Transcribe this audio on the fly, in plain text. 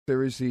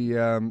there is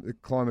the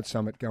climate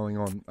summit going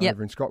on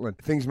over in Scotland.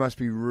 Things must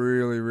be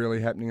really, really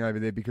happening over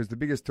there because the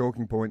biggest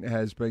talking point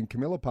has been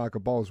Camilla Parker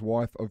Bowles,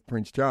 wife of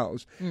Prince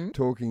Charles,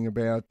 talking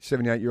about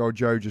 78-year-old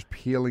Joe just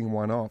peeling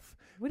one off.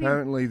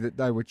 Apparently that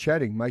they were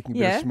chatting, making a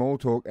bit of small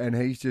talk, and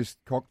he's just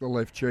cocked the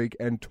left cheek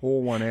and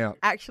tore one out.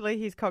 Actually,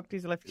 he's cocked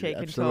his left cheek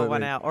and tore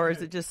one out. Or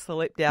is it just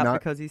slipped out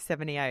because he's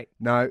 78?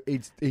 No,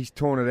 he's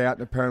torn it out,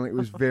 and apparently it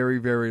was very,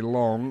 very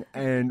long.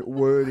 And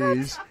word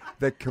is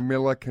that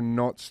Camilla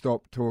cannot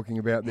stop talking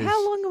about this.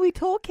 How long are we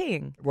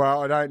talking?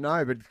 Well, I don't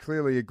know, but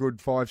clearly a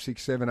good 5,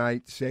 6, 7,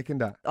 8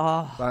 seconder.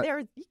 Oh,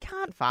 you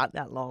can't fart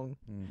that long.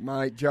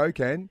 Mate, Joe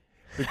can.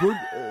 Isn't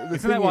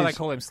that why they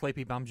call him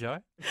Sleepy Bum Joe?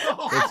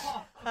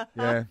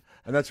 Yeah,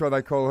 and that's why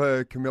they call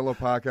her Camilla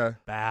Parker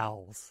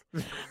Bowles.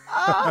 It's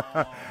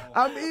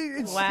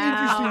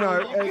interesting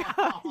though.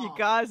 You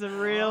guys are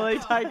really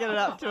taking it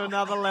up to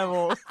another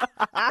level.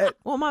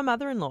 Well, my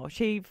mother-in-law,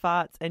 she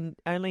farts and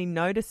only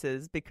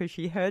notices because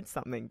she heard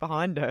something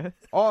behind her.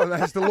 Oh,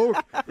 that's the look.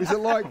 Is it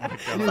like...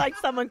 It's like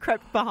someone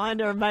crept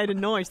behind her and made a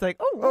noise.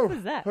 Like, what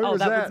was that? That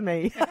was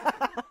me.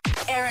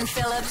 Aaron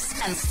Phillips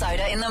and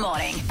Soda in the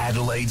morning.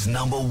 Adelaide's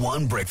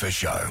 #1 breakfast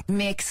show.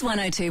 Mix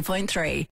 102.3.